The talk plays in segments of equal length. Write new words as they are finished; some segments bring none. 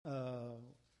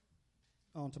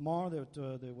on tomorrow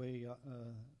that we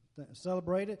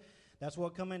celebrated. That's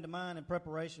what come into mind in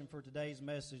preparation for today's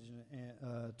message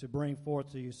to bring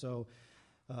forth to you. So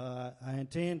I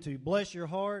intend to bless your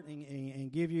heart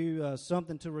and give you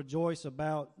something to rejoice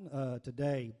about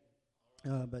today.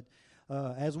 But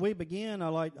as we begin, I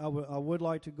would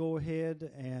like to go ahead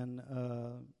and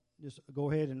just go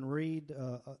ahead and read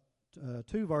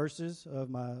two verses of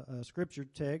my scripture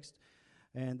text,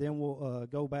 and then we'll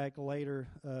go back later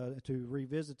to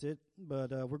revisit it.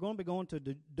 But we're going to be going to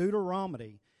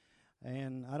Deuteronomy.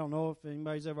 And I don't know if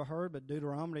anybody's ever heard, but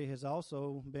Deuteronomy has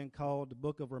also been called the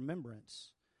Book of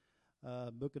Remembrance,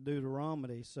 Book of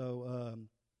Deuteronomy. So,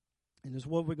 and this is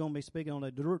what we're going to be speaking on,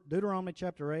 Deuteronomy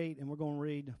chapter 8, and we're going to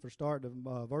read, for start,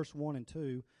 verse 1 and 2.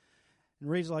 And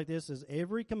it reads like this, is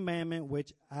every commandment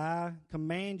which I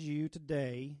command you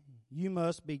today, you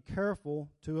must be careful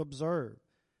to observe,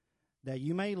 that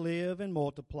you may live and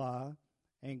multiply,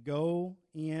 and go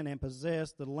in and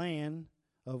possess the land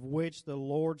of which the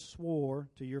Lord swore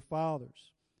to your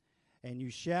fathers. And you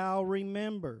shall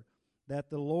remember that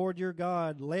the Lord your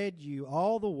God led you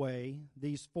all the way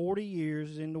these 40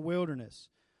 years in the wilderness,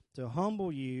 to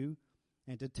humble you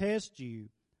and to test you,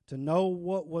 to know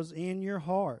what was in your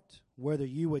heart, whether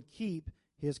you would keep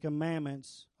his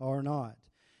commandments or not.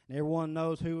 And everyone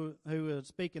knows who is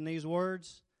speaking these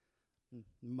words?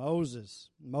 Moses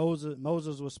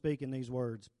was speaking these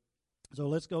words. So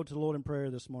let's go to the Lord in prayer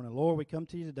this morning. Lord, we come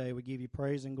to you today. We give you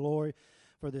praise and glory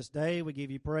for this day. We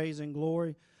give you praise and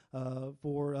glory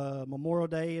for Memorial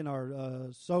Day and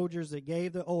our soldiers that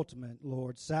gave the ultimate,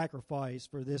 Lord, sacrifice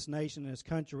for this nation and this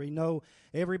country. We know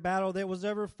every battle that was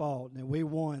ever fought and that we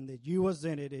won, that you was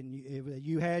in it and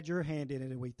you had your hand in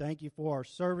it. And we thank you for our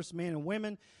servicemen and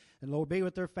women. And Lord, be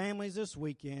with their families this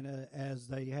weekend as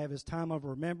they have this time of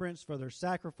remembrance for their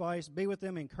sacrifice. Be with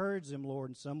them, encourage them, Lord,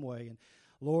 in some way. And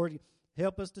Lord,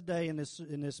 help us today in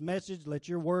this message. Let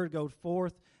your word go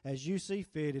forth as you see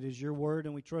fit. It is your word,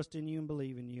 and we trust in you and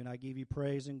believe in you. And I give you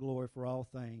praise and glory for all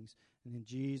things. And in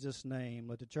Jesus' name,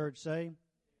 let the church say,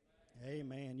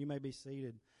 Amen. You may be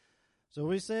seated. So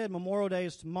we said Memorial Day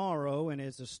is tomorrow, and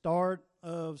it's the start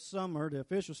of summer, the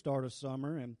official start of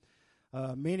summer. And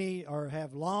many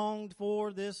have longed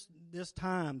for this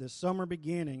time, this summer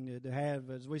beginning, to have,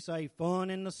 as we say, fun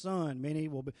in the sun. Many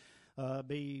will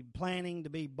be planning to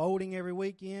be boating every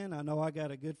weekend. I know I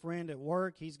got a good friend at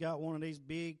work. He's got one of these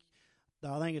big,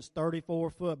 I think it's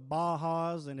 34-foot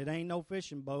Bajas, and it ain't no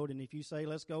fishing boat. And if you say,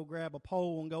 let's go grab a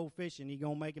pole and go fishing, you're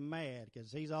going to make him mad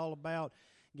because he's all about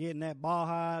getting that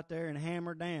Baja out there and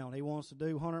hammer down. He wants to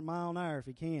do 100 mile an hour if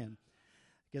he can.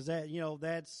 Because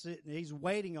that's it. He's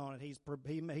waiting on it.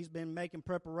 He's been making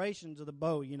preparations of the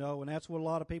boat, and that's what a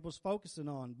lot of people's focusing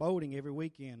on, boating every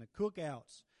weekend. The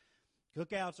cookouts.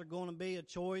 Cookouts are going to be a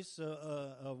choice,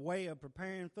 a way of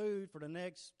preparing food for the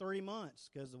next 3 months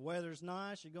because the weather's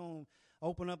nice. You're going to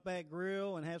open up that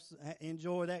grill and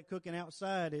enjoy that cooking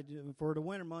outside. For the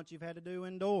winter months, you've had to do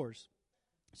indoors.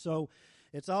 So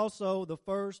it's also the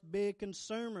first big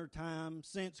consumer time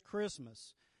since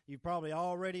Christmas. You've probably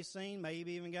already seen,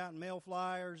 maybe even gotten mail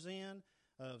flyers in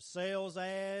of sales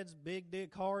ads,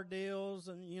 big car deals,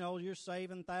 and, you're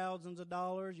saving thousands of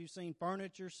dollars. You've seen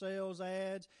furniture sales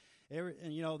ads.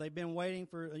 They've been waiting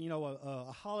for,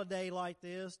 a holiday like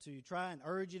this to try and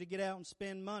urge you to get out and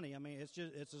spend money. I mean,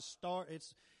 it's a start.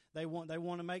 They want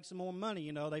to make some more money.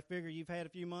 They figure you've had a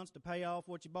few months to pay off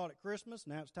what you bought at Christmas.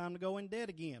 Now it's time to go in debt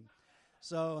again.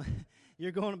 So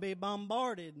you're going to be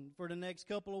bombarded for the next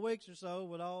couple of weeks or so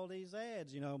with all these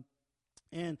ads,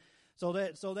 And so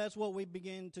that's what we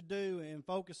begin to do and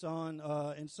focus on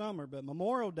in summer. But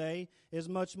Memorial Day is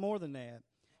much more than that.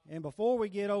 And before we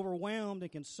get overwhelmed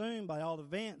and consumed by all the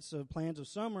events of plans of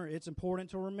summer, it's important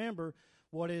to remember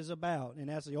what it is about. And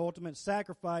that's the ultimate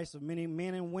sacrifice of many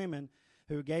men and women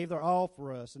who gave their all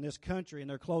for us in this country and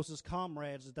their closest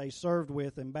comrades that they served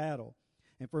with in battle.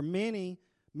 And for many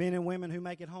men and women who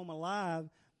make it home alive,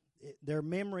 their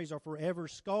memories are forever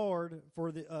scarred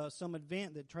for some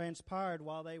event that transpired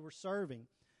while they were serving.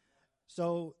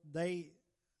 So they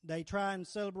try and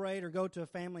celebrate or go to a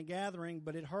family gathering,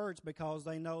 but it hurts because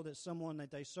they know that someone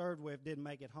that they served with didn't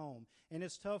make it home. And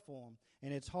it's tough for them,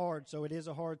 and it's hard, so it is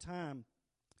a hard time.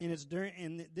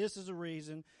 And this is a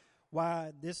reason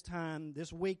why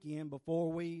this weekend,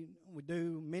 before we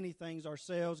do many things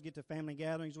ourselves, get to family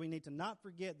gatherings, we need to not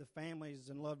forget the families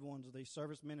and loved ones of these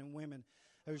servicemen and women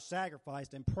who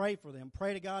sacrificed, and pray for them.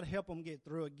 Pray to God, help them get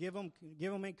through it. Give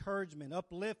them encouragement,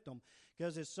 uplift them,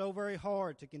 because it's so very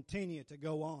hard to continue to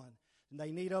go on. And they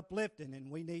need uplifting,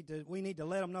 and we need to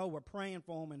let them know we're praying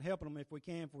for them and helping them if we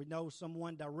can. If we know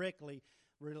someone directly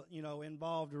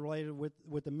involved or related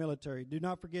with the military. Do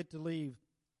not forget to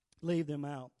leave them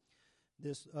out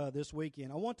this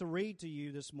weekend. I want to read to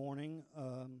you this morning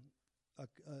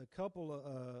a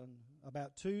couple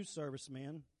about two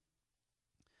servicemen.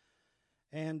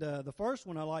 And the first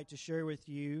one I'd like to share with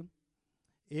you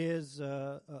is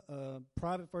a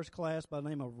private first class by the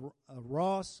name of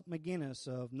Ross McGinnis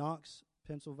of Knox,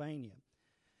 Pennsylvania.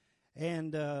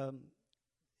 And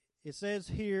it says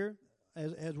here,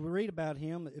 as we read about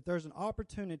him, if there's an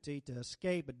opportunity to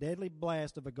escape a deadly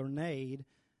blast of a grenade,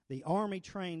 the Army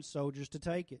trains soldiers to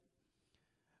take it.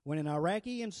 When an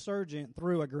Iraqi insurgent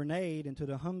threw a grenade into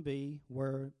the Humvee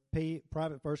where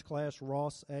Private First Class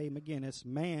Ross A. McGinnis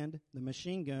manned the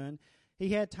machine gun, he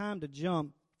had time to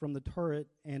jump from the turret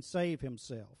and save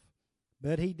himself.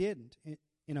 But he didn't.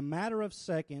 In a matter of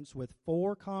seconds, with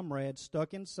 4 comrades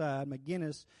stuck inside,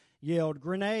 McGinnis yelled,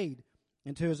 "Grenade!"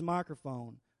 into his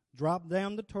microphone, dropped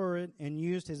down the turret, and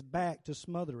used his back to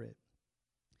smother it.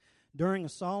 During a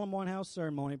solemn White House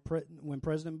ceremony when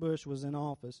President Bush was in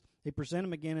office, he presented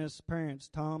McGinnis' parents,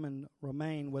 Tom and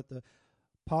Romaine, with the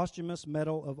posthumous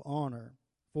Medal of Honor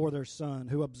for their son,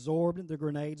 who absorbed the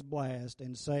grenade's blast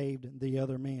and saved the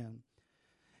other men.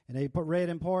 And they read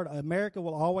in part, America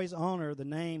will always honor the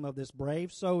name of this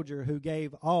brave soldier who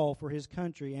gave all for his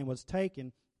country and was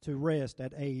taken to rest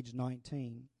at age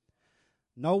 19.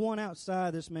 No one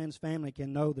outside this man's family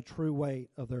can know the true weight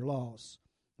of their loss.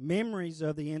 Memories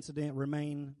of the incident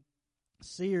remain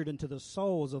seared into the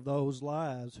souls of those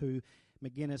lives who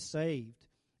McGinnis saved.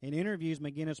 In interviews,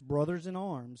 McGinnis'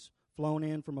 brothers-in-arms, flown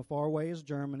in from as far away as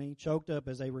Germany, choked up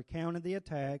as they recounted the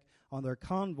attack on their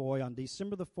convoy on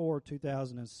December the 4th,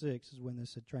 2006, is when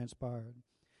this had transpired.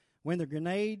 When the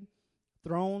grenade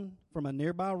thrown from a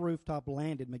nearby rooftop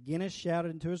landed, McGinnis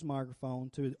shouted into his microphone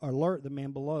to alert the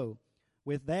men below.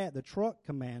 With that, the truck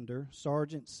commander,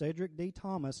 Sergeant Cedric D.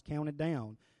 Thomas, counted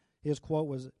down. His quote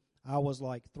was, "I was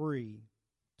like 3,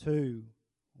 2,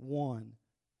 1.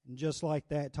 And just like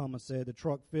that, Thomas said, the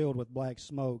truck filled with black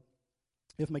smoke.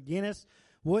 If McGinnis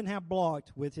wouldn't have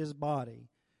blocked with his body,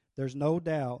 there's no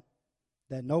doubt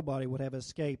that nobody would have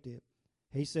escaped it.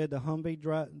 He said the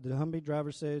Humvee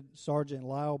driver said Sergeant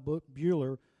Lyle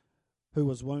Bueller, who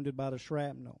was wounded by the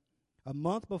shrapnel. A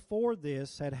month before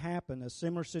this had happened, a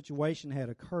similar situation had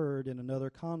occurred in another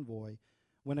convoy.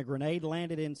 When a grenade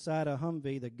landed inside a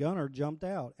Humvee, the gunner jumped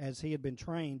out, as he had been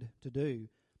trained to do.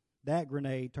 That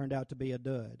grenade turned out to be a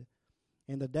dud.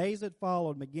 In the days that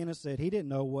followed, McGinnis said he didn't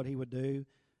know what he would do.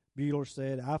 Bueller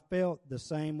said, "I felt the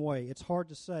same way. It's hard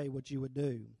to say what you would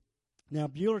do." Now,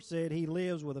 Bueller said he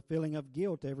lives with a feeling of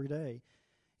guilt every day.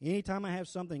 Anytime I have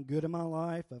something good in my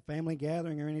life, a family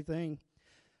gathering or anything,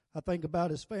 I think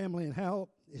about his family and how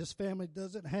his family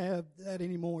doesn't have that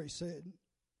anymore, he said.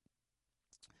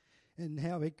 And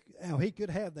how he could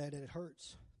have that, and it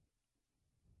hurts.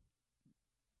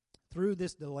 Through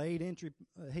this delayed entry,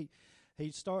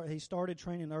 he started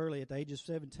training early at the age of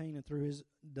 17, and through his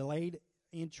delayed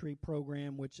entry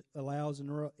program, which allows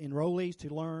enrollees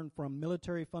to learn from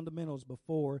military fundamentals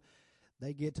before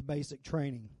they get to basic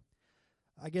training.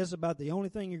 I guess about the only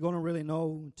thing you're going to really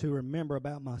know to remember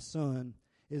about my son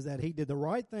is that he did the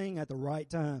right thing at the right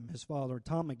time, his father,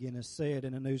 Tom McGinnis, said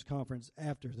in a news conference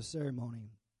after the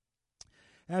ceremony.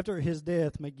 After his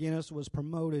death, McGinnis was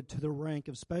promoted to the rank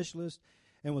of specialist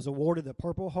and was awarded the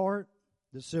Purple Heart,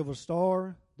 the Silver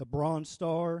Star, the Bronze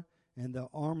Star, and the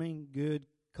Army Good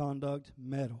Conduct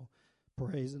Medal.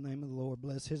 Praise the name of the Lord.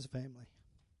 Bless his family.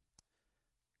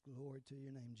 Glory to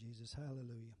your name, Jesus.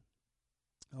 Hallelujah.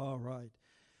 All right.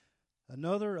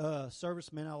 Another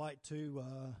serviceman I like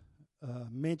to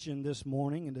mention this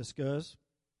morning and discuss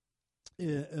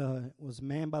was a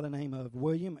man by the name of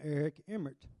William Eric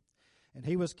Emmert, and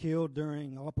he was killed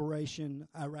during Operation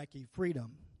Iraqi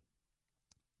Freedom.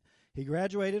 He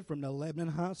graduated from the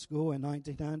Lebanon High School in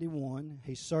 1991.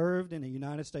 He served in the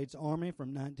United States Army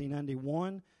from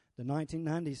 1991 to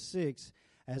 1996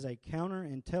 as a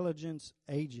counterintelligence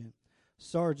agent.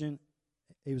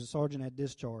 He was a sergeant at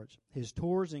discharge. His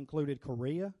tours included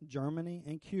Korea, Germany,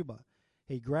 and Cuba.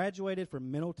 He graduated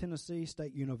from Middle Tennessee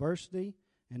State University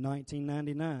in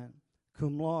 1999,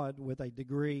 cum laude with a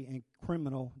degree in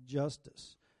criminal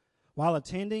justice. While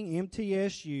attending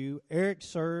MTSU, Eric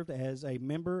served as a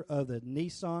member of the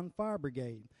Nissan Fire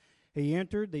Brigade. He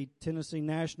entered the Tennessee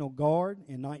National Guard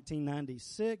in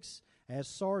 1996 as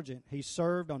sergeant. He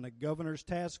served on the Governor's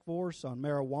Task Force on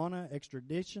Marijuana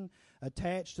Extradition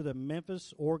attached to the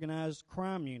Memphis Organized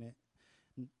Crime Unit.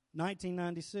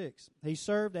 1996. He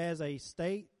served as a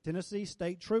Tennessee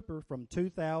State Trooper from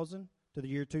 2000 to the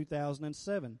year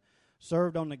 2007.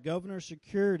 Served on the Governor's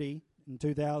Security in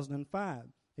 2005.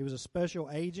 He was a special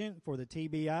agent for the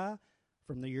TBI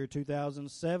from the year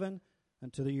 2007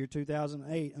 until the year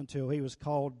 2008, until he was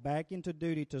called back into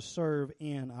duty to serve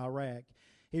in Iraq.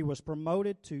 He was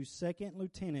promoted to second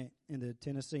lieutenant in the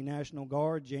Tennessee National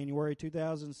Guard January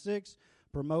 2006,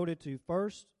 promoted to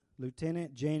first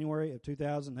lieutenant January of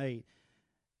 2008.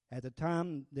 At the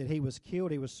time that he was killed,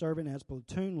 he was serving as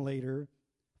platoon leader,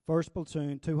 1st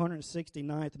Platoon,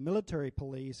 269th Military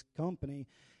Police Company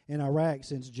in Iraq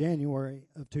since January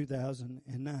of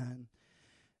 2009.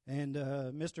 And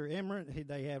Mr. Emmerich,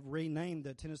 they have renamed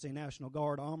the Tennessee National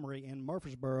Guard Armory in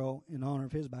Murfreesboro in honor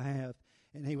of his behalf.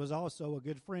 And he was also a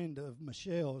good friend of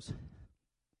Michelle's.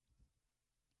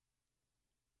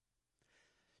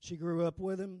 She grew up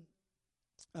with him.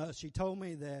 She told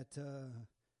me that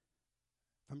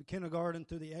from kindergarten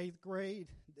through the 8th grade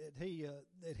that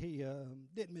he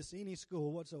didn't miss any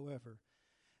school whatsoever,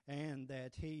 and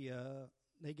that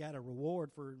they got a reward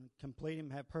for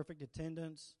completing, had perfect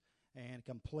attendance, and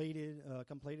completed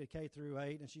K through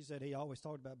 8. And she said he always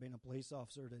talked about being a police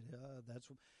officer. That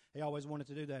he always wanted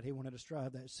to do that. He wanted to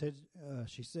strive that.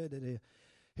 She said that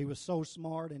he was so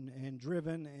smart and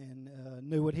driven and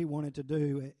knew what he wanted to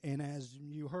do. And as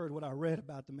you heard what I read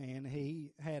about the man,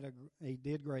 he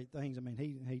did great things. I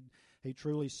mean, he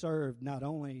truly served not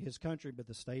only his country but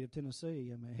the state of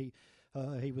Tennessee. I mean,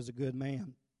 he was a good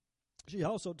man. She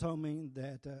also told me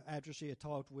that after she had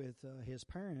talked with his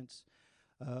parents,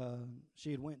 she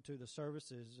had went to the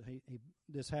services.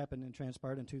 This happened and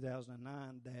transpired in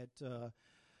 2009. That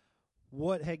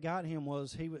what had got him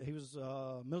was he was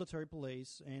military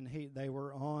police, and they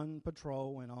were on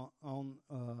patrol and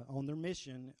on their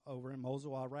mission over in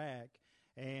Mosul, Iraq,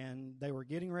 and they were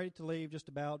getting ready to leave, just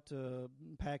about to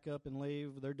pack up and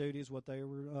leave their duties, what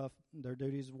their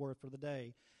duties were for the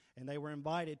day, and they were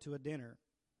invited to a dinner,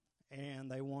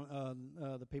 and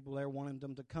the people there wanted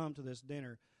them to come to this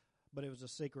dinner. But it was a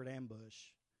secret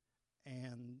ambush,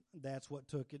 and that's what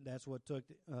took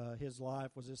his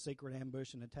life, was a secret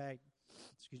ambush and attack.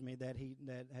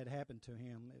 That had happened to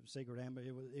him. It was secret ambush.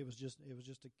 It was just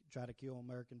to try to kill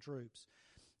American troops,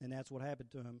 and that's what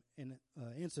happened to him. And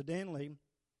incidentally,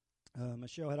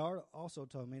 Michelle had also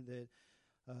told me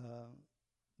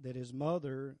that his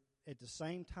mother, at the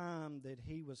same time that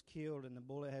he was killed and the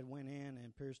bullet had went in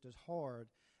and pierced his heart,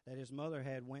 that his mother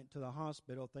had went to the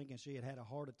hospital thinking she had a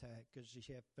heart attack because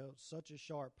she had felt such a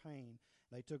sharp pain.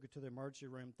 They took her to the emergency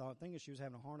room, thinking she was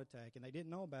having a heart attack, and they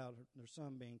didn't know about their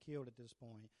son being killed at this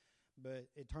point. But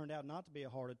it turned out not to be a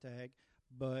heart attack.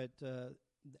 But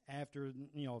after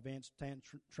events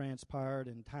transpired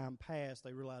and time passed,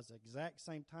 they realized the exact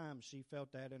same time she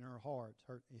felt that in her heart,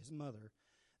 his mother,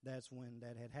 that's when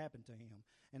that had happened to him.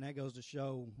 And that goes to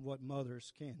show what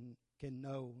mothers can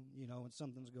know, when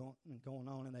something's going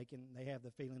on, and they have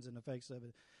the feelings and effects of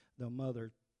it, the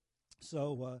mother.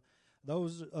 So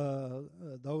those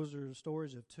are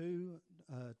stories of two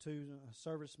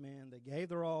servicemen that gave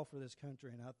their all for this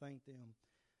country, and I thank them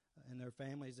and their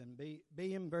families, and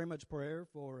be in very much prayer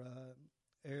for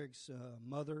Eric's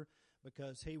mother,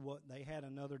 because they had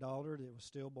another daughter that was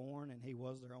stillborn, and he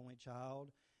was their only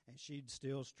child. And she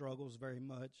still struggles very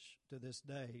much to this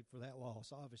day for that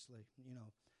loss, obviously,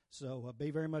 So be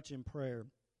very much in prayer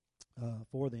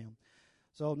for them.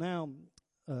 So now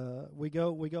we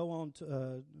go on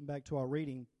to, back to our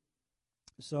reading.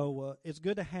 So it's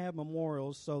good to have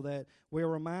memorials so that we're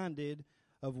reminded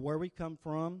of where we come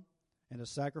from and the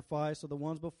sacrifice of the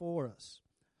ones before us,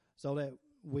 so that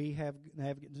we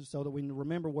so that we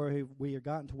remember where we have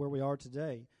gotten to where we are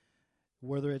today,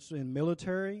 whether it's in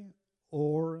military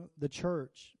or the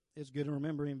church. It's good to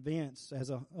remember events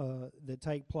that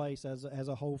take place as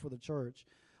a whole for the church.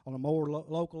 On a more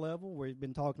local level, we've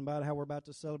been talking about how we're about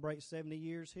to celebrate 70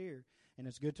 years here, and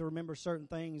it's good to remember certain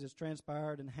things that's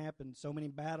transpired and happened. So many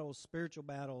battles, spiritual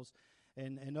battles,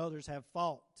 and others have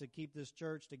fought to keep this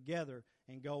church together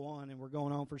and go on, and we're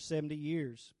going on for 70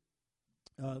 years.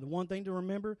 The one thing to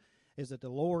remember is that the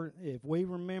Lord, if we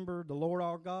remember the Lord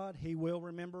our God, He will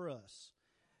remember us.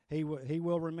 He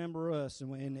will remember us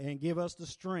and give us the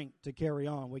strength to carry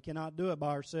on. We cannot do it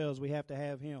by ourselves. We have to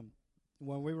have Him.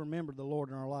 When we remember the Lord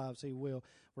in our lives, He will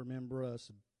remember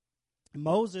us.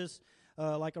 Moses,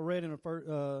 like I read in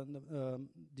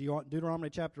Deuteronomy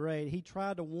chapter 8, he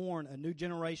tried to warn a new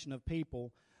generation of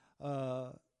people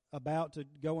about to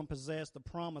go and possess the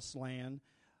promised land.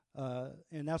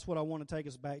 And that's what I want to take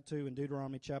us back to in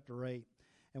Deuteronomy chapter 8.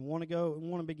 And want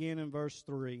to begin in verse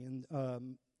 3.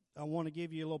 And I want to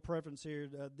give you a little preference here.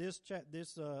 This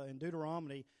in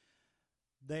Deuteronomy,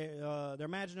 they're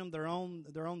imagining they're on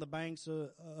the banks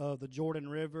of the Jordan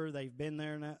River. They've been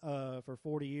there for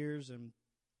 40 years, and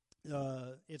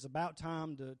it's about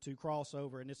time to cross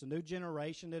over, and it's a new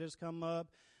generation that has come up.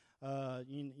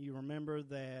 You remember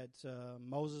that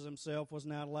Moses himself was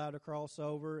not allowed to cross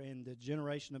over, and the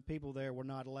generation of people there were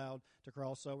not allowed to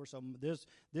cross over. So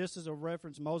this is a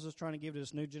reference Moses trying to give to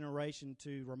this new generation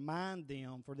to remind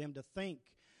them, for them to think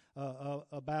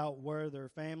about where their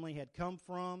family had come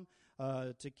from,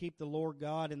 to keep the Lord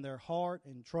God in their heart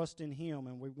and trust in Him.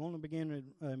 And we're going to begin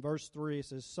in verse 3. It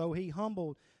says, "So He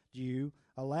humbled you,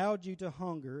 allowed you to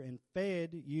hunger, and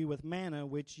fed you with manna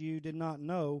which you did not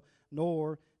know,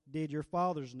 nor did your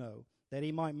fathers know, that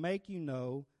He might make you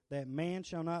know that man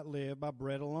shall not live by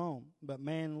bread alone, but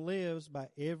man lives by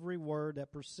every word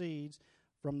that proceeds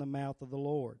from the mouth of the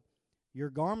Lord. Your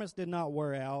garments did not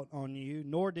wear out on you,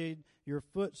 nor did your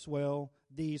foot swell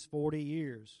these 40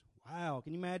 years." Wow,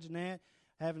 can you imagine that?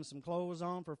 Having some clothes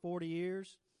on for 40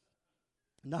 years,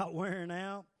 not wearing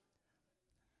out.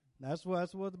 That's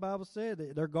what the Bible said.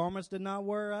 Their garments did not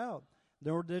wear out,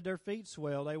 nor did their feet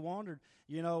swell. They wandered.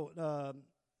 You know,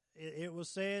 it was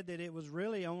said that it was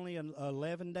really only an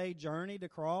 11-day journey to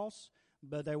cross,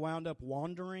 but they wound up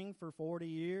wandering for 40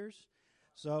 years.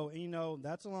 So, you know,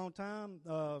 that's a long time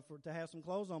to have some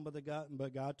clothes on,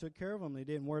 but God took care of them. They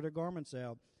didn't wear their garments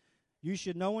out. "You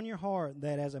should know in your heart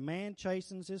that as a man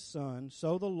chastens his son,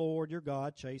 so the Lord your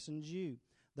God chastens you.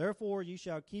 Therefore you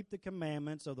shall keep the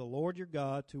commandments of the Lord your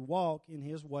God, to walk in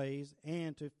His ways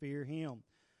and to fear Him.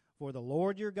 For the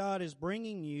Lord your God is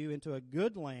bringing you into a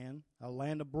good land, a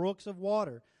land of brooks of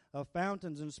water, of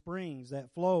fountains and springs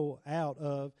that flow out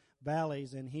of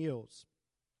valleys and hills,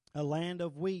 a land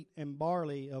of wheat and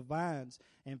barley, of vines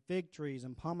and fig trees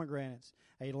and pomegranates,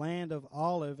 a land of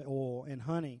olive oil and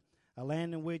honey, a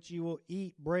land in which you will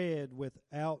eat bread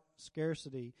without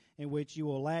scarcity, in which you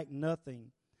will lack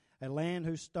nothing, a land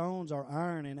whose stones are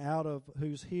iron and out of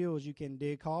whose hills you can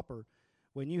dig copper.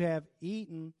 When you have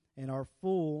eaten and are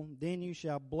full, then you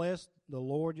shall bless the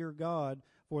Lord your God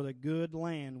for the good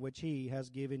land which He has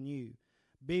given you.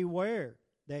 Beware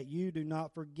that you do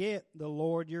not forget the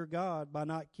Lord your God by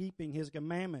not keeping His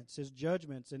commandments, His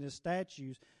judgments, and His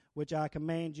statutes, which I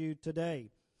command you today."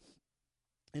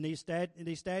 And these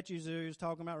statues that he was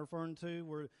talking about, referring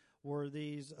to, were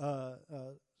these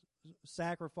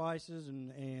sacrifices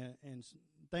and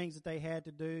things that they had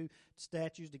to do,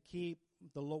 statues to keep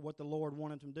what the Lord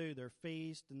wanted them to do, their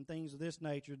feast and things of this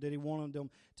nature that He wanted them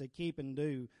to keep and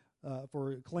do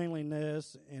for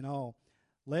cleanliness and all.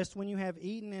 "Lest when you have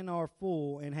eaten and are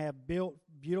full, and have built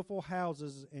beautiful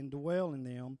houses and dwell in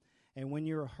them, and when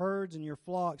your herds and your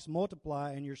flocks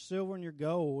multiply, and your silver and your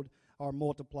gold are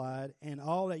multiplied, and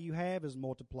all that you have is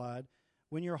multiplied,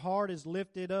 when your heart is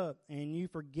lifted up, and you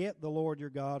forget the Lord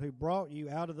your God, who brought you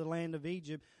out of the land of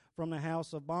Egypt from the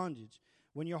house of bondage."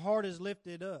 When your heart is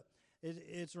lifted up,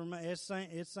 it's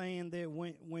saying that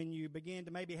when you begin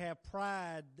to maybe have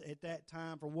pride at that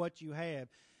time for what you have,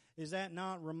 does that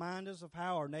not remind us of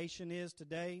how our nation is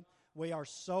today? We are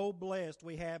so blessed.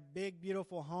 We have big,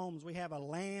 beautiful homes. We have a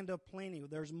land of plenty.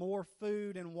 There's more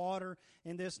food and water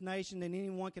in this nation than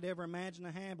anyone could ever imagine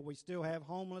to have, but we still have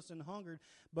homeless and hungered.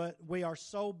 But we are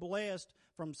so blessed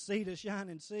from sea to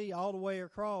shining sea all the way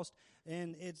across,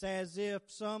 and it's as if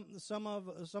some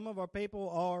of our people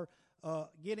are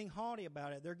getting haughty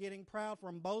about it. They're getting proud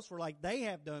from boastful, like they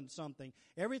have done something.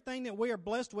 Everything that we are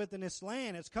blessed with in this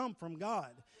land has come from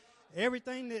God.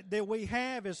 Everything that we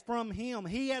have is from Him.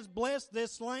 He has blessed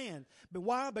this land. But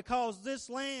why? Because this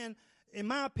land, in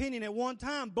my opinion, at one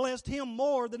time blessed Him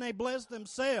more than they blessed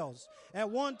themselves. At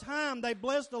one time, they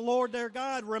blessed the Lord their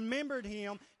God, remembered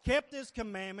Him, kept His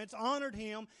commandments, honored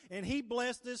Him, and He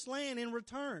blessed this land in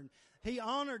return. He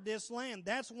honored this land.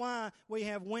 That's why we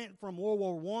have went from World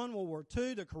War I, World War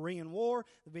II, the Korean War,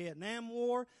 the Vietnam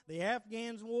War, the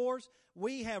Afghan wars.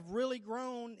 We have really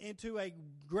grown into a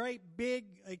great big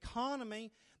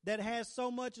economy that has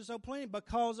so much and so plenty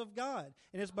because of God.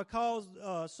 And it's because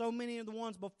so many of the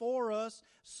ones before us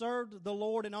served the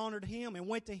Lord and honored Him and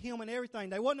went to Him in everything.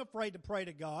 They wasn't afraid to pray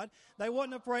to God. They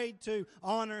wasn't afraid to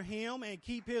honor Him and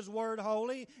keep His word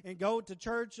holy and go to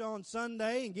church on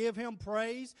Sunday and give Him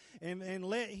praise and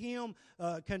let Him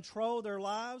control their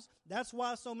lives. That's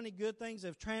why so many good things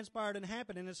have transpired and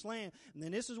happened in this land. And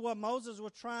then this is what Moses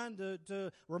was trying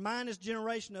to remind this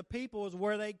generation of people is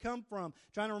where they come from.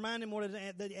 Trying to remind them what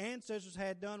the ancestors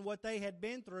had done, what they had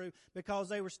been through, because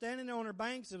they were standing there on their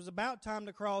banks. It was about time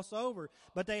to cross over,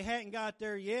 but they hadn't got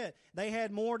there yet. They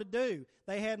had more to do.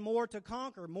 They had more to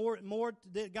conquer, more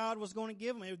that God was going to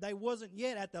give them. They wasn't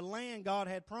yet at the land God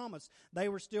had promised. They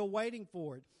were still waiting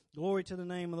for it. Glory to the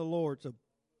name of the Lord.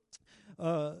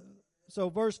 So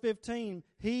verse 15,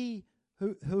 He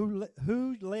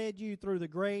who led you through the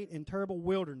great and terrible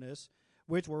wilderness,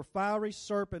 which were fiery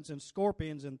serpents and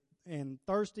scorpions and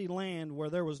thirsty land where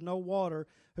there was no water,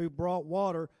 who brought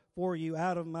water for you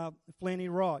out of my flinty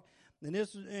rock. And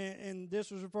this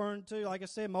was referring to, like I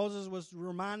said, Moses was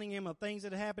reminding him of things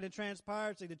that had happened and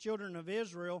transpired. See, the children of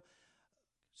Israel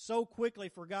so quickly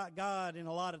forgot God in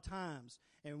a lot of times.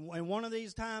 And one of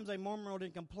these times they murmured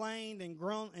and complained and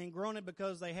groaned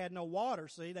because they had no water.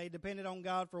 See, they depended on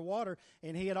God for water,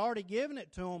 and He had already given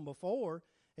it to them before.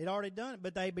 He'd already done it,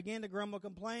 but they began to grumble and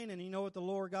complain, and you know what the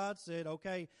Lord God said?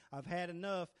 Okay, I've had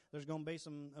enough. There's going to be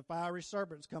some fiery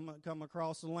serpents come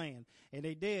across the land. And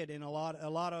they did, and a lot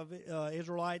of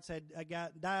Israelites had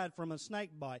died from a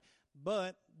snake bite.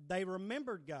 But they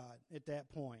remembered God at that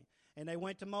point. And they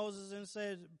went to Moses and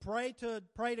said, pray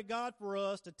to God for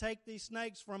us to take these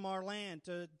snakes from our land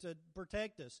to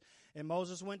protect us. And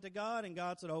Moses went to God, and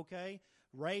God said, okay,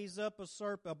 raise up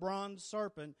a bronze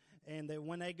serpent, and that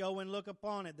when they go and look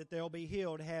upon it, that they'll be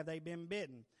healed, have they been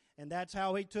bitten. And that's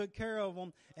how He took care of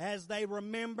them as they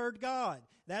remembered God.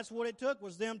 That's what it took,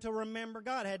 was them to remember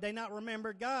God. Had they not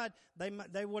remembered God,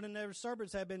 they wouldn't, their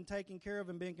serpents have been taken care of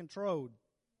and been controlled.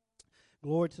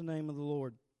 Glory to the name of the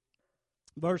Lord.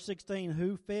 Verse 16,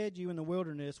 who fed you in the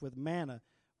wilderness with manna,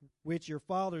 which your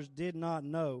fathers did not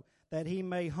know, that He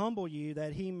may humble you,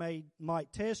 that He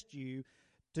might test you,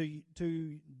 to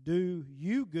do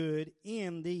you good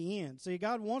in the end. See,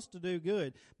 God wants to do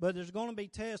good, but there's going to be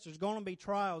tests, there's going to be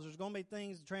trials, there's going to be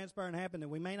things that transpire and happen that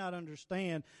we may not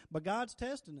understand, but God's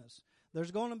testing us.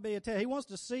 There's going to be a test. He wants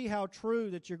to see how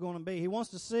true that you're going to be. He wants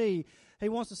to see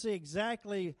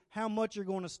exactly how much you're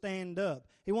going to stand up.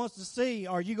 He wants to see,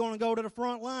 are you going to go to the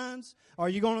front lines? Are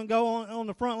you going to go on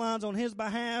the front lines on His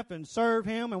behalf and serve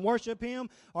Him and worship Him?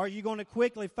 Or are you going to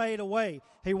quickly fade away?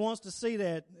 He wants to see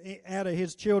that out of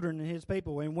His children and His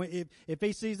people. And if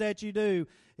He sees that you do,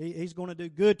 He's going to do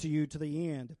good to you to the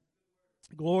end.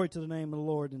 Glory to the name of the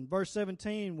Lord. In verse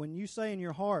 17, when you say in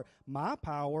your heart, my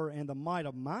power and the might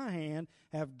of my hand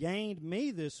have gained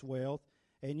me this wealth,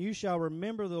 and you shall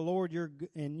remember the Lord your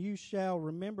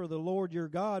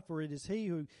God, for it is He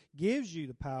who gives you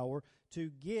the power to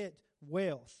get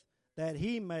wealth, that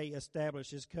He may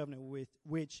establish His covenant with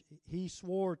which He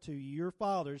swore to your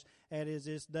fathers at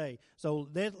this day. So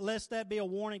lest that be a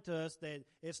warning to us that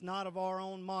it's not of our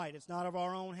own might, it's not of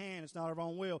our own hand, it's not of our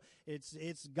own will.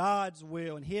 It's God's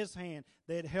will and His hand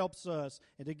that helps us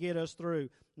and to get us through.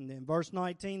 And then verse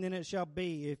 19, then it shall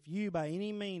be, if you by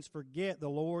any means forget the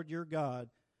Lord your God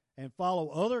and follow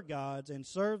other gods and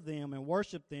serve them and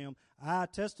worship them, I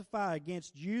testify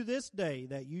against you this day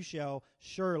that you shall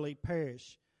surely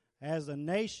perish. As the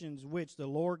nations which the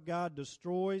Lord God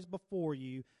destroys before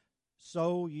you,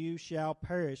 so you shall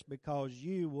perish, because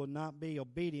you will not be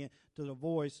obedient to the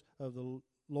voice of the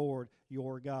Lord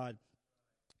your God.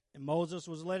 And Moses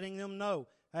was letting them know,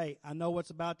 hey, I know what's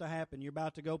about to happen. You're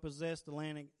about to go possess the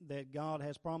land that God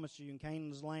has promised you in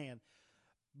Canaan's land.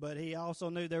 But he also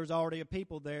knew there was already a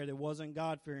people there that wasn't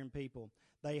God-fearing people.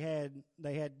 They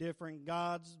had different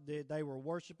gods that they were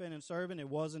worshiping and serving. It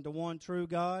wasn't the one true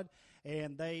God.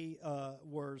 And they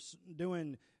were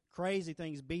doing crazy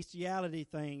things, bestiality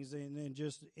things, and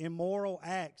just immoral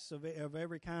acts of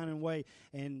every kind and way.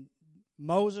 And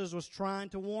Moses was trying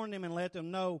to warn them and let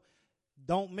them know,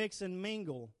 don't mix and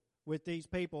mingle with these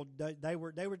people. They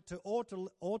were to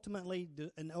ultimately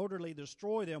and orderly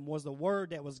destroy them was the word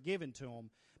that was given to them,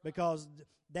 because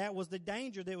that was the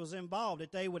danger that was involved,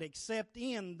 that they would accept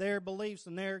in their beliefs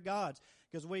and their gods.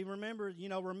 Because we remember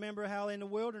how in the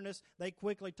wilderness they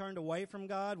quickly turned away from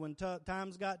God when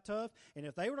times got tough. And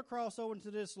if they were to cross over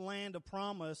into this land of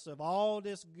promise of all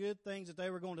this good things that they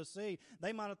were going to see,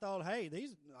 they might have thought, hey,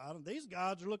 these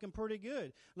gods are looking pretty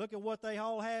good. Look at what they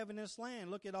all have in this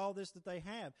land. Look at all this that they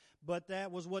have. But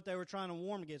that was what they were trying to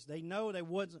warn against. They know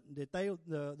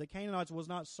the Canaanites was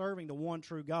not serving the one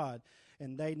true God,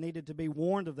 and they needed to be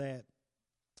warned of that.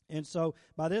 And so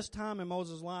by this time in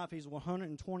Moses' life, he's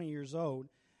 120 years old,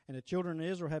 and the children of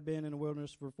Israel had been in the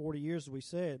wilderness for 40 years, as we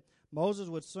said. Moses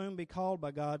would soon be called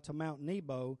by God to Mount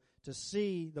Nebo to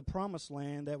see the promised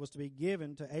land that was to be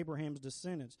given to Abraham's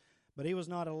descendants. But he was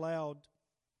not allowed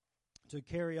to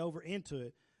carry over into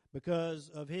it because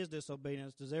of his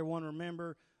disobedience. Does everyone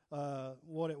remember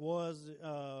what it was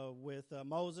with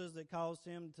Moses that caused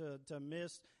him to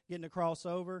miss getting to cross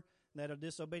over? That a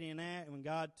disobedient act, when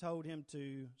God told him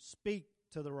to speak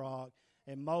to the rock,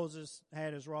 and Moses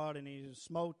had his rod and he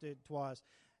smote it twice.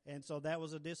 And so that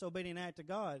was a disobedient act to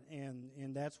God,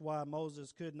 and that's why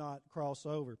Moses could not cross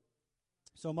over.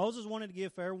 So Moses wanted to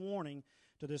give fair warning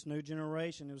to this new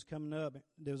generation that was coming up,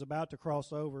 that was about to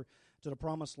cross over to the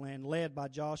promised land, led by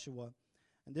Joshua.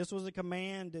 And this was a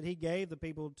command that he gave the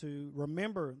people to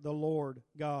remember the Lord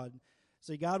God.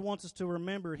 See, God wants us to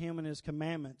remember him and his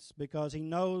commandments because he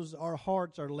knows our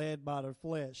hearts are led by the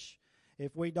flesh.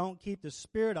 If we don't keep the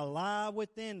Spirit alive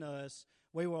within us,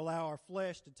 we will allow our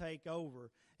flesh to take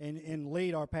over and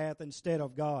lead our path instead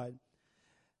of God.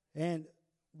 And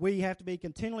we have to be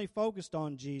continually focused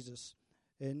on Jesus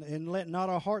and let not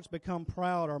our hearts become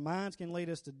proud. Our minds can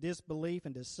lead us to disbelief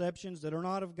and deceptions that are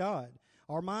not of God.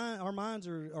 Our minds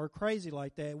are crazy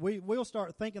like that. We'll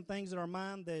start thinking things in our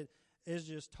mind that is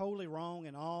just totally wrong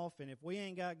and off, and if we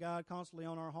ain't got God constantly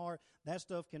on our heart, that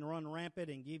stuff can run rampant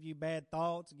and give you bad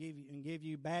thoughts, give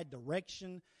you bad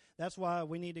direction. That's why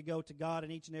we need to go to God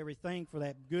in each and everything for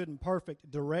that good and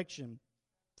perfect direction.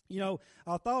 You know,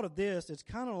 I thought of this. It's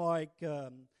kind of like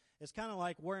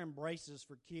wearing braces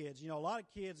for kids. You know, a lot of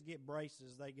kids get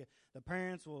braces. The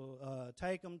parents will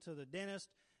take them to the dentist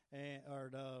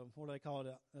or what do they call it?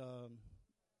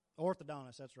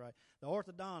 Orthodontist, that's right. The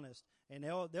orthodontist, and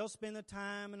they'll spend the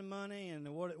time and the money and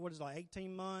what is it, like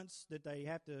 18 months that they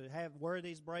have to wear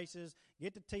these braces,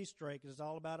 get the teeth straight because it's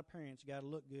all about appearance. You got to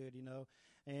look good, you know,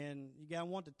 and you got to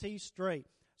want the teeth straight.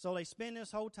 So they spend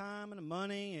this whole time and the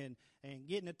money and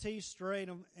getting the teeth straight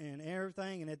and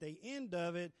everything, and at the end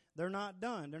of it, they're not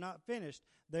done. They're not finished.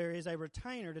 There is a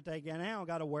retainer that they now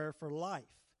got to wear for life.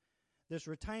 This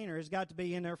retainer has got to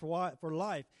be in there for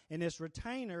life. And this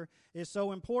retainer is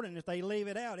so important. If they leave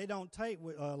it out, it don't take.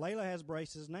 Layla has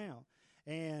braces now.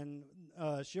 And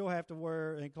she'll have to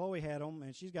wear, and Chloe had them,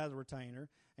 and she's got a retainer.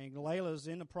 And Layla's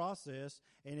in the process.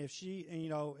 And if she, you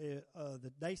know,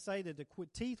 they say that the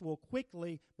teeth will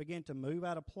quickly begin to move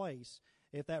out of place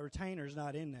if that retainer is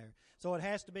not in there. So it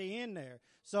has to be in there.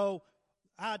 So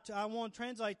I want to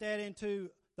translate that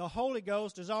into the Holy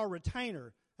Ghost is our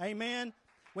retainer. Amen.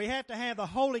 We have to have the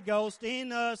Holy Ghost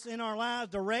in us, in our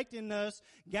lives, directing us,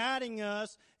 guiding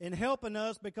us, and helping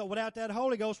us, because without that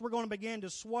Holy Ghost, we're going to begin to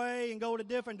sway and go in a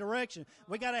different direction.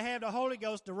 We got to have the Holy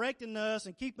Ghost directing us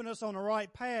and keeping us on the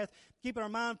right path, keeping our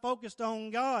mind focused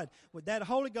on God. With that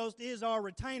Holy Ghost is our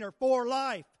retainer for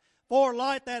life. For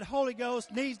life, that Holy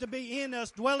Ghost needs to be in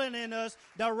us, dwelling in us,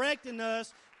 directing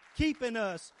us, keeping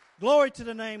us. Glory to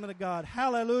the name of the God.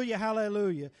 Hallelujah,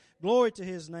 hallelujah. Glory to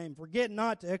his name. Forget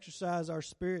not to exercise our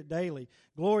spirit daily.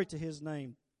 Glory to his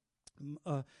name.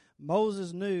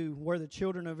 Moses knew where the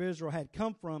children of Israel had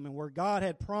come from and where God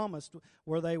had promised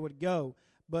where they would go.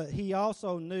 But he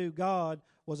also knew God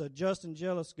was a just and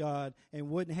jealous God and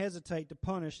wouldn't hesitate to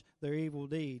punish their evil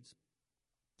deeds.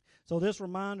 So this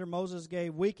reminder Moses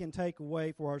gave, we can take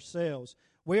away for ourselves.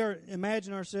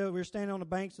 Imagine ourselves, we're standing on the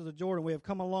banks of the Jordan. We have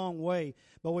come a long way,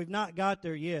 but we've not got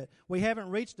there yet. We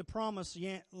haven't reached the promised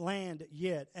land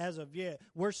yet, as of yet.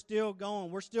 We're still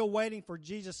going. We're still waiting for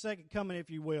Jesus' second coming,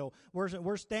 if you will.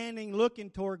 We're standing,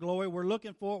 looking toward glory. We're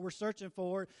looking for it. We're searching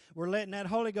for it. We're letting that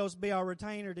Holy Ghost be our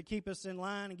retainer to keep us in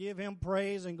line and give him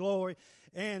praise and glory.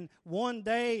 And one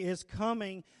day is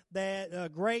coming,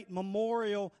 that great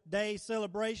Memorial Day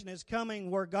celebration is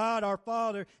coming where God our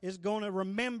Father is going to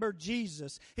remember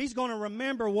Jesus. He's going to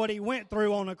remember what he went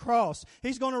through on the cross.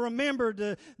 He's going to remember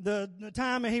the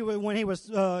time when he was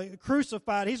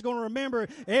crucified. He's going to remember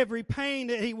every pain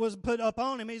that he was put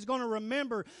upon him. He's going to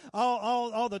remember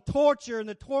all the torture and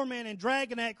the torment and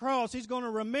dragging that cross. He's going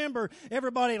to remember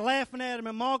everybody laughing at him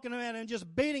and mocking him at him and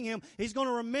just beating him. He's going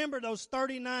to remember those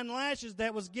 39 lashes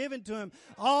that was given to him.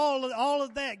 All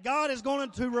of that. God is going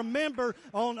to remember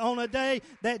on a day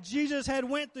that Jesus had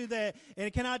went through that.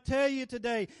 And can I tell you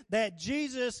today that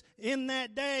Jesus in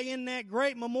that day, in that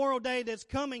great Memorial Day that's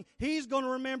coming, he's going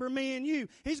to remember me and you.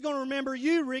 He's going to remember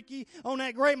you, Ricky, on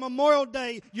that great Memorial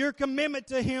Day, your commitment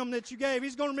to him that you gave.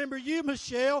 He's going to remember you,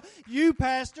 Michelle, you,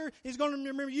 Pastor. He's going to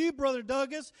remember you, Brother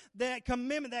Douglas, that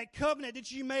commitment, that covenant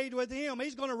that you made with him.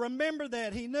 He's going to remember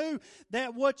that. He knew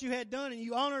that what you had done, and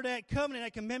you honored that covenant,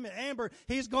 that commitment. Amber,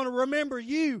 he's going to remember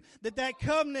you, that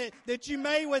covenant that you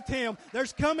made with him.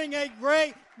 There's coming a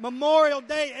great Memorial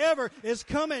Day ever is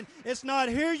coming. It's not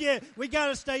here yet. We got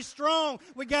to stay strong.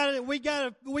 We got to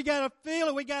feel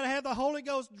it. We got to have the Holy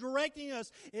Ghost directing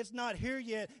us. It's not here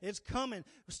yet. It's coming.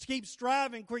 Keep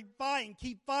striving, keep fighting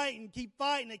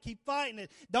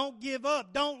it. Don't give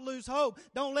up. Don't lose hope.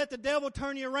 Don't let the devil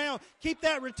turn you around. Keep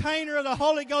that retainer of the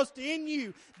Holy Ghost in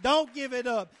you. Don't give it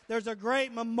up. There's a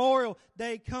great Memorial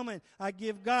Day coming. I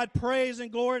give God praise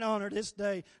and glory and honor this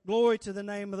day. Glory to the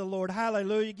name of the Lord.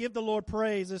 Hallelujah. Give the Lord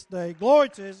praise this day. Glory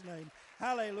to his name.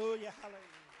 Hallelujah. Hallelujah.